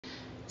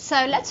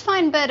So let's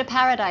find bird of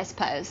paradise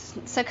pose.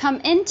 So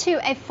come into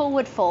a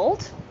forward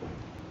fold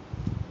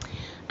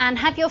and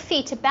have your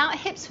feet about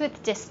hips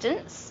width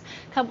distance.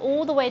 Come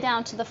all the way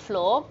down to the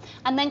floor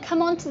and then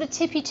come onto the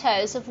tippy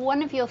toes of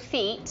one of your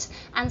feet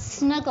and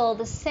snuggle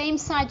the same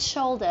side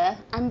shoulder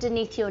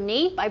underneath your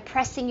knee by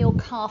pressing your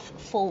calf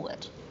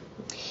forward.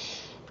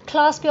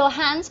 Clasp your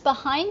hands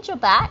behind your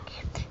back,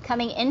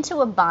 coming into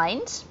a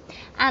bind,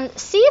 and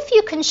see if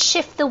you can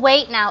shift the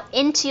weight now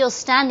into your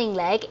standing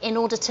leg in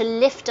order to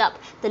lift up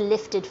the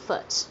lifted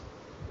foot.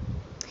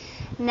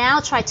 Now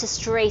try to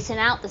straighten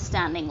out the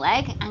standing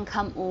leg and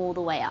come all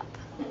the way up.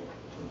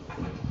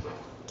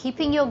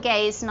 Keeping your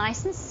gaze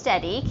nice and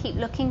steady, keep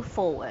looking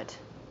forward.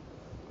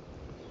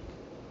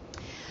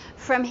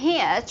 From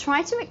here,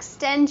 try to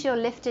extend your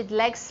lifted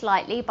leg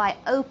slightly by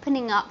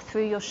opening up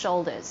through your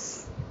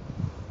shoulders.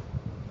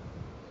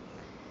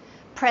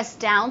 Press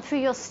down through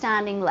your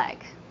standing leg.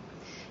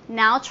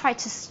 Now try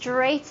to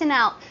straighten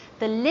out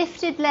the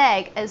lifted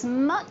leg as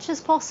much as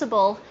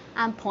possible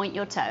and point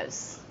your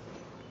toes.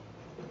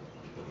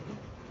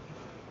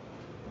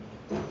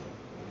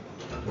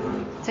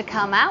 To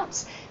come out,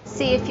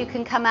 see if you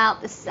can come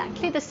out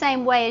exactly the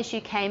same way as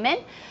you came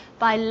in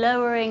by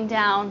lowering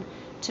down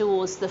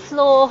towards the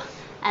floor,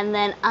 and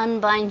then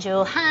unbind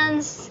your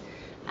hands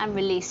and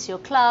release your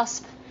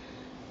clasp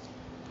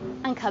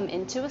and come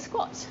into a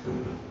squat.